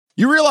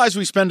You realize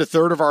we spend a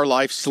third of our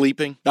life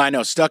sleeping? I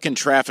know, stuck in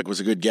traffic was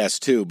a good guess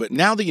too, but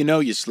now that you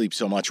know you sleep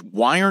so much,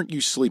 why aren't you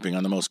sleeping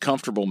on the most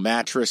comfortable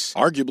mattress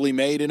arguably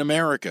made in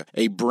America?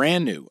 A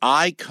brand new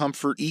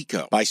iComfort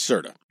Eco by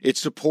Serta.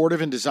 It's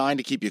supportive and designed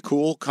to keep you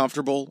cool,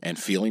 comfortable, and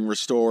feeling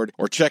restored.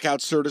 Or check out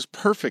Serta's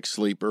Perfect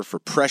Sleeper for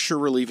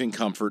pressure-relieving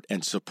comfort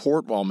and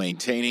support while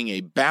maintaining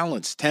a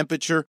balanced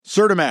temperature.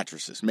 Serta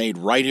mattresses, made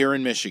right here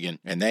in Michigan,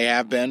 and they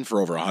have been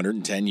for over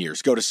 110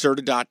 years. Go to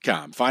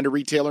Serta.com. Find a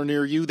retailer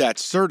near you.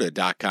 That's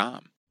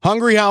Serta.com.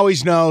 Hungry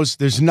Howie's knows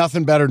there's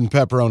nothing better than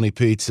pepperoni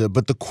pizza,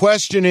 but the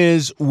question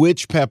is,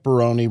 which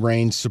pepperoni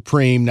reigns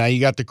supreme? Now,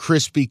 you got the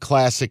crispy,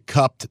 classic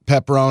cupped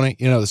pepperoni,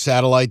 the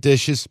satellite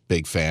dishes.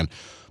 Big fan.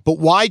 But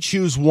why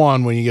choose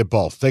one when you get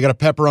both? They got a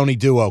pepperoni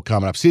duo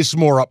coming up. See, this is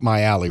more up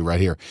my alley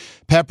right here.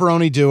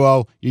 Pepperoni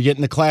duo, you're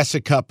getting the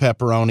classic cup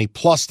pepperoni,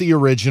 plus the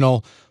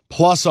original,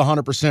 plus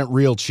 100%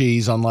 real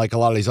cheese, unlike a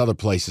lot of these other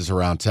places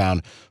around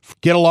town.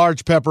 Get a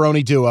large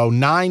pepperoni duo,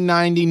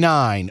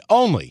 $9.99,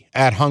 only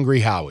at Hungry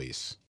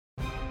Howie's.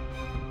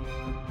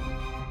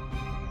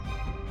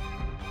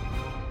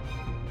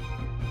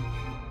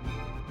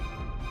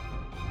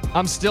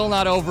 I'm still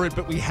not over it,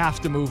 but we have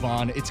to move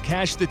on. It's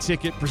Cash the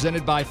Ticket,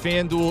 presented by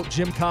FanDuel.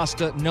 Jim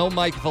Costa, no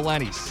Mike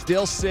Valeni.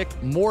 Still sick,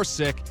 more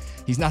sick.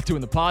 He's not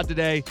doing the pod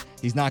today.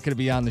 He's not going to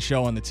be on the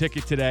show on the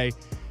ticket today.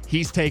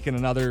 He's taking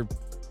another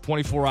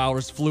 24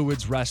 hours,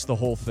 fluids, rest, the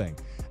whole thing.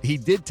 He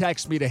did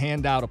text me to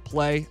hand out a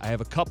play. I have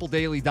a couple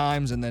daily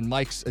dimes and then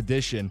Mike's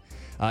addition.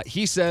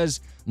 He says,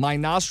 my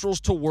nostrils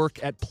to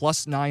work at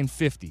plus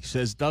 950.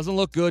 Says, doesn't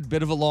look good,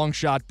 bit of a long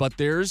shot, but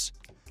there's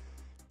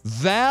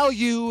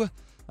value.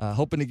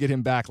 Hoping to get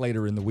him back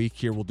later in the week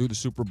here. We'll do the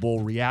Super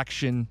Bowl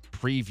reaction,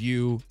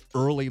 preview,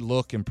 early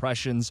look,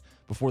 impressions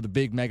before the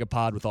big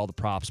megapod with all the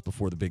props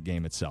before the big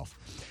game itself.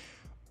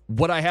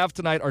 What I have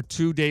tonight are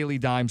two daily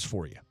dimes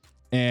for you.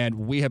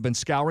 And we have been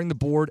scouring the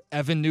board.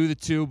 Evan knew the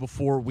two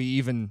before we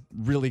even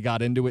really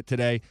got into it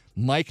today.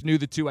 Mike knew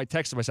the two. I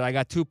texted him. I said, I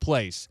got two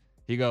plays.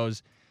 He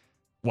goes,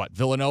 what,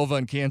 Villanova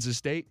and Kansas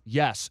State?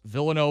 Yes,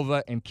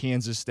 Villanova and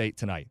Kansas State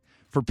tonight.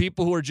 For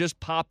people who are just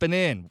popping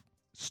in,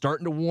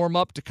 starting to warm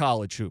up to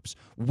college hoops,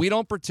 we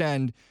don't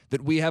pretend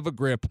that we have a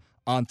grip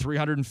on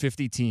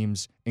 350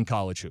 teams in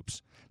college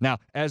hoops. Now,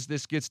 as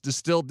this gets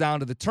distilled down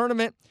to the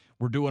tournament,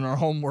 we're doing our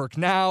homework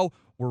now.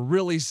 We're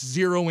really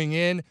zeroing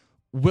in.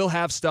 We'll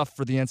have stuff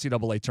for the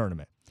NCAA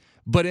tournament.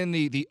 But in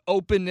the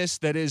openness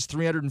that is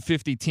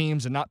 350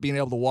 teams and not being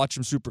able to watch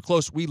them super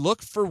close, we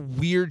look for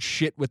weird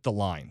shit with the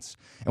lines.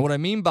 And what I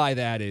mean by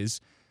that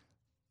is,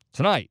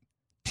 tonight,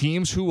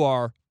 teams who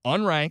are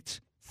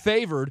unranked,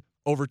 favored,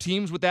 over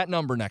teams with that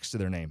number next to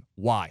their name.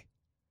 Why?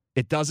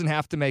 It doesn't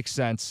have to make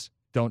sense.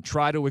 Don't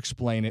try to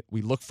explain it.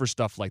 We look for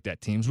stuff like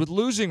that. Teams with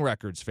losing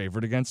records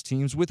favored against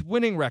teams with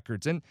winning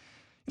records. And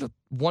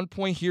 1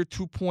 point here,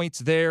 2 points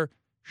there.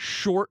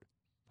 Short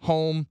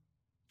home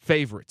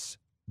favorites.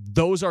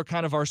 Those are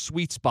kind of our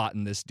sweet spot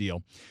in this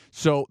deal.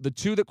 So the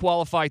two that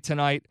qualify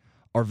tonight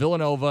are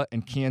Villanova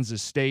and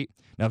Kansas State.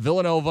 Now,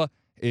 Villanova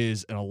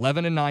is an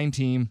 11-9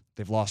 team.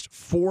 They've lost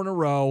 4 in a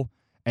row.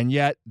 And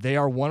yet they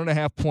are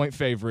 1.5 point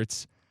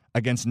favorites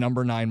against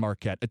number 9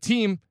 Marquette, a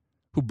team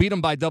who beat them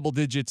by double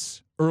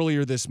digits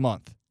earlier this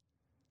month.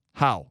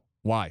 How?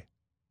 Why?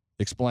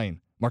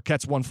 Explain.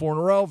 Marquette's won 4 in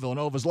a row.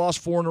 Villanova's lost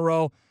 4 in a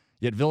row.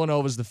 Yet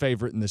Villanova's the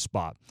favorite in this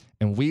spot.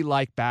 And we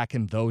like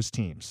backing those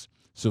teams.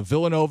 So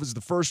Villanova's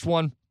the first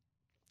one.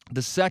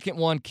 The second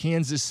one,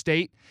 Kansas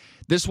State.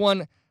 This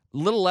one, a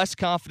little less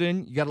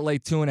confident. You got to lay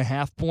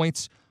 2.5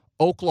 points.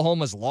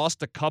 Oklahoma's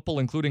lost a couple,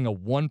 including a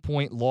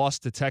 1-point loss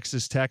to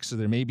Texas Tech, so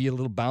there may be a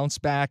little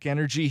bounce-back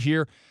energy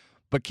here.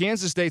 But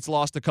Kansas State's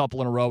lost a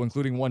couple in a row,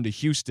 including one to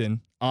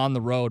Houston on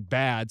the road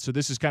bad. So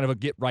this is kind of a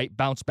get-right,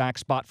 bounce-back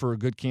spot for a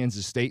good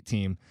Kansas State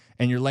team,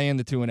 and you're laying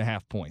the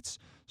 2.5 points.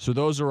 So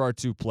those are our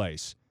two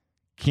plays,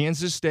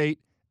 Kansas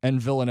State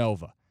and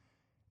Villanova.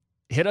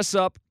 Hit us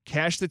up,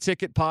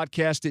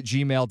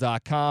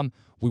 cashtheticketpodcast@gmail.com.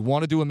 We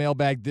want to do a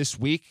mailbag this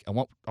week. I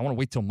want to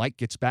wait till Mike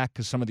gets back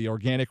because some of the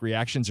organic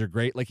reactions are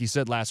great. Like he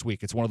said last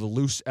week, it's one of the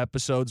loose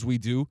episodes we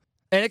do.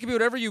 And it can be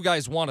whatever you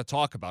guys want to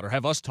talk about or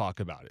have us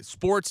talk about it.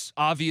 Sports,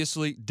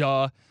 obviously,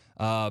 duh.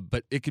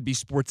 But it could be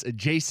sports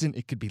adjacent.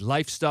 It could be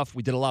life stuff.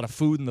 We did a lot of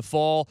food in the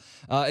fall.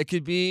 It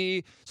could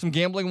be some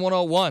gambling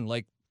 101.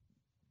 Like,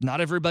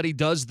 not everybody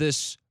does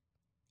this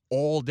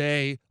all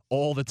day,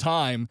 all the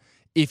time.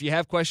 If you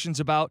have questions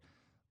about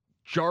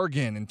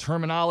jargon and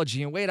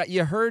terminology, and wait, I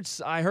heard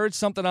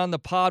something on the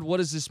pod, what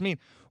does this mean?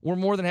 We're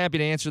more than happy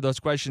to answer those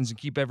questions and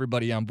keep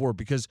everybody on board,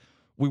 because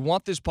we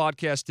want this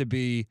podcast to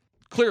be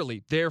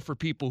clearly there for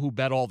people who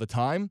bet all the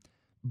time,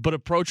 but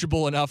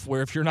approachable enough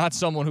where if you're not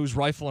someone who's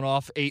rifling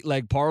off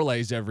 8-leg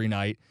parlays every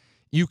night,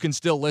 you can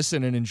still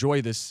listen and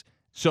enjoy this.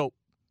 So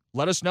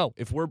let us know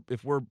if we're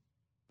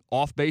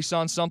off base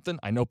on something.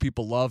 I know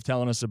people love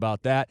telling us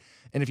about that.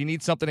 And if you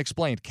need something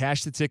explained,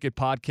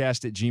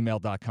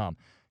 cashtheticketpodcast@gmail.com.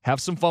 Have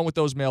some fun with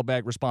those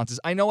mailbag responses.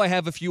 I know I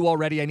have a few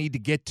already I need to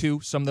get to,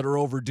 some that are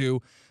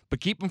overdue, but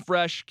keep them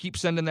fresh. Keep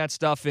sending that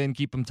stuff in.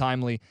 Keep them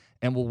timely.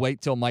 And we'll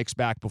wait till Mike's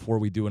back before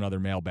we do another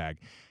mailbag.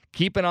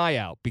 keep an eye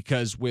out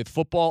because with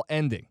football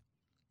ending,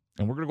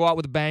 and we're going to go out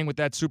with a bang with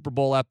that Super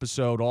Bowl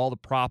episode, all the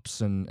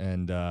props,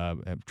 and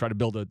try to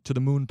build a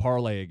to-the-moon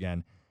parlay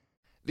again.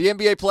 The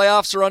NBA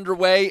playoffs are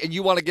underway, and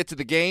you want to get to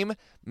the game?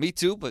 Me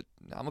too, but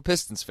I'm a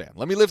Pistons fan.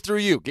 Let me live through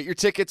you. Get your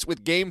tickets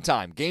with Game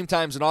Time. Game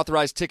Time's an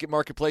authorized ticket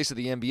marketplace of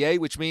the NBA,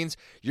 which means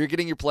you're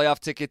getting your playoff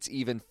tickets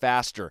even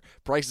faster.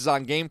 Prices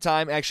on Game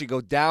Time actually go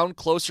down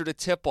closer to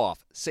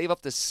tip-off. Save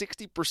up to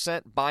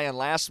 60% buying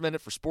last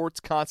minute for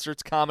sports,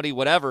 concerts, comedy,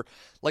 whatever.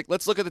 Like,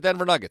 let's look at the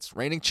Denver Nuggets.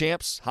 Reigning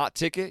champs, hot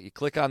ticket. You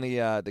click on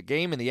the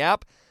game in the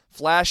app.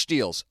 Flash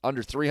deals,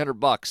 under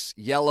 $300.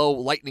 Yellow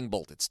lightning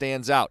bolt, it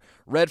stands out.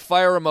 Red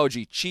fire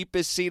emoji,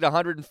 cheapest seat,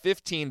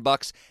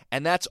 $115,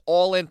 and that's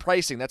all-in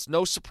pricing. That's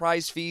no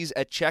surprise fees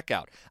at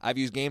checkout. I've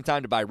used Game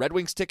Time to buy Red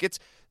Wings tickets.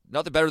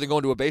 Nothing better than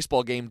going to a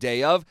baseball game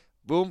day of.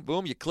 Boom,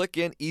 boom, you click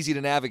in, easy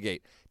to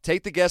navigate.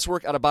 Take the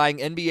guesswork out of buying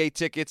NBA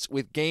tickets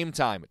with Game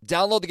Time.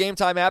 Download the Game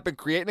Time app and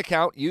create an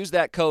account. Use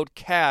that code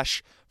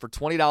CASH for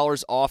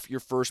 $20 off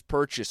your first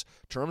purchase.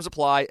 Terms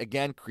apply.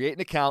 Again, create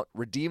an account,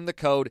 redeem the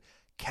code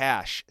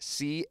CASH,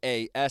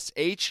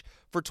 C-A-S-H,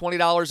 for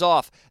 $20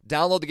 off.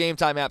 Download the Game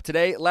Time app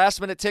today.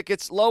 Last-minute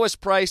tickets,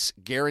 lowest price,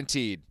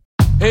 guaranteed.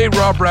 Hey,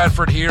 Rob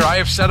Bradford here. I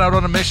have set out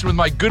on a mission with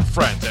my good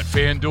friends at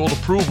FanDuel to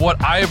prove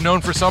what I have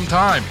known for some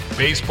time.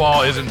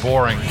 Baseball isn't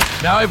boring.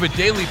 Now I have a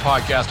daily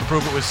podcast to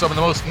prove it with some of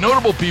the most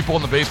notable people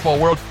in the baseball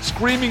world,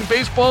 screaming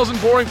baseball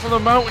isn't boring from the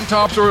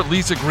mountaintops, or at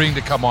least agreeing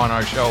to come on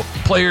our show.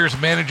 Players,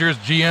 managers,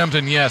 GMs,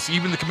 and yes,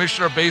 even the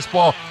commissioner of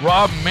baseball,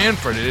 Rob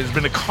Manfred. It has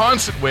been a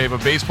constant wave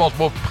of baseball's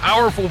most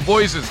powerful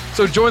voices.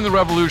 So join the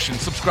revolution.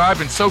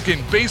 Subscribe and soak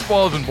in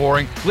Baseball Isn't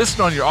Boring.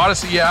 Listen on your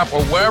Odyssey app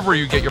or wherever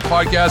you get your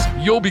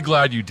podcasts. You'll be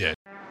glad you did.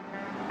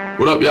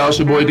 What up, y'all? It's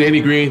your boy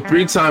Danny Green,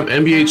 3-time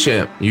NBA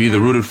champ. You either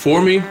rooted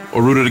for me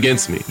or rooted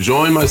against me.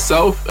 Join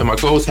myself and my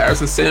co-host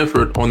Harrison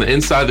Sanford on the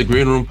Inside the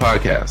Green Room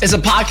podcast. It's a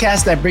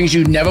podcast that brings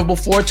you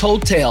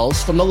never-before-told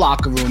tales from the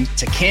locker room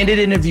to candid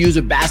interviews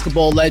with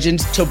basketball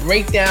legends to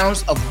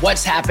breakdowns of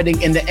what's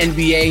happening in the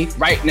NBA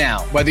right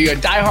now. Whether you're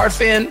a diehard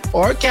fan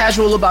or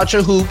casual about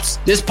your hoops,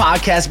 this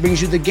podcast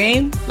brings you the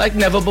game like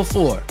never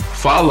before.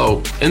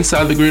 Follow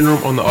Inside the Green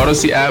Room on the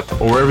Odyssey app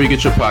or wherever you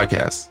get your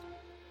podcasts.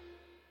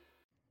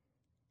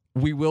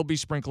 We will be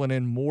sprinkling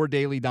in more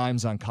daily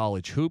dimes on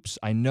college hoops.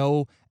 I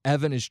know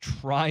Evan is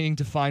trying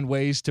to find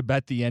ways to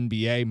bet the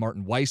NBA.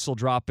 Martin Weiss will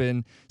drop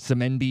in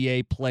some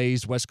NBA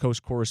plays, West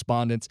Coast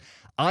correspondents.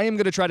 I am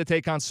going to try to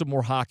take on some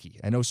more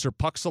hockey. I know Sir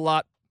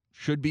Pucks-a-Lot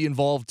should be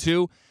involved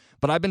too,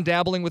 but I've been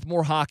dabbling with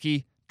more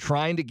hockey,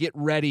 trying to get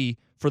ready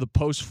for the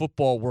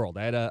post-football world.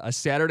 I had a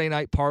Saturday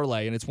night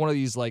parlay, and it's one of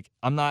these, like,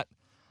 I'm not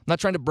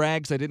trying to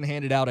brag because I didn't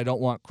hand it out. I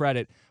don't want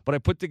credit, but I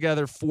put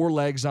together 4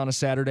 legs on a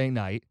Saturday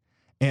night.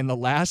 And the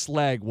last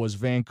leg was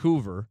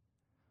Vancouver,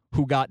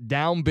 who got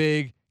down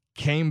big,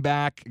 came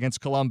back against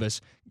Columbus,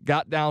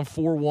 got down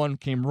 4-1,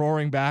 came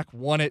roaring back,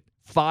 won it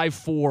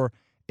 5-4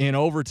 in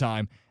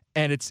overtime.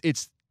 And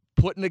it's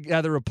putting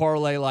together a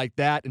parlay like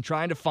that and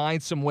trying to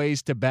find some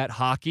ways to bet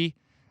hockey.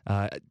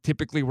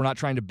 Typically, we're not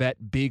trying to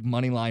bet big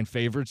money line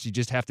favorites. You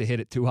just have to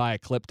hit it too high a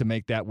clip to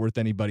make that worth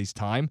anybody's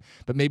time.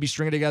 But maybe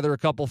string together a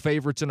couple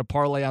favorites in a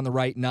parlay on the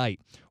right night,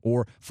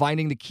 or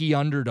finding the key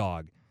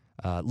underdog.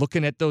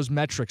 Looking at those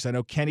metrics, I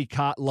know Kenny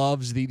Cott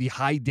loves the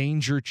high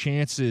danger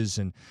chances,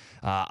 and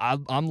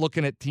I'm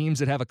looking at teams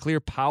that have a clear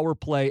power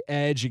play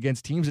edge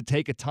against teams that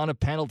take a ton of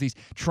penalties,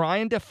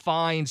 trying to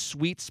find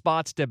sweet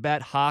spots to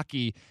bet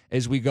hockey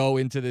as we go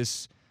into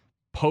this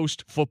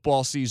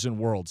post-football season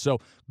world. So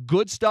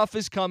good stuff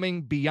is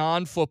coming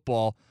beyond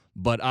football,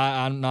 but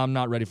I'm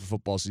not ready for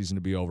football season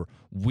to be over.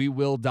 We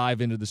will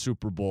dive into the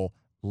Super Bowl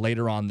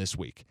later on this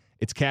week.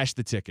 It's Cash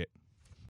the Ticket.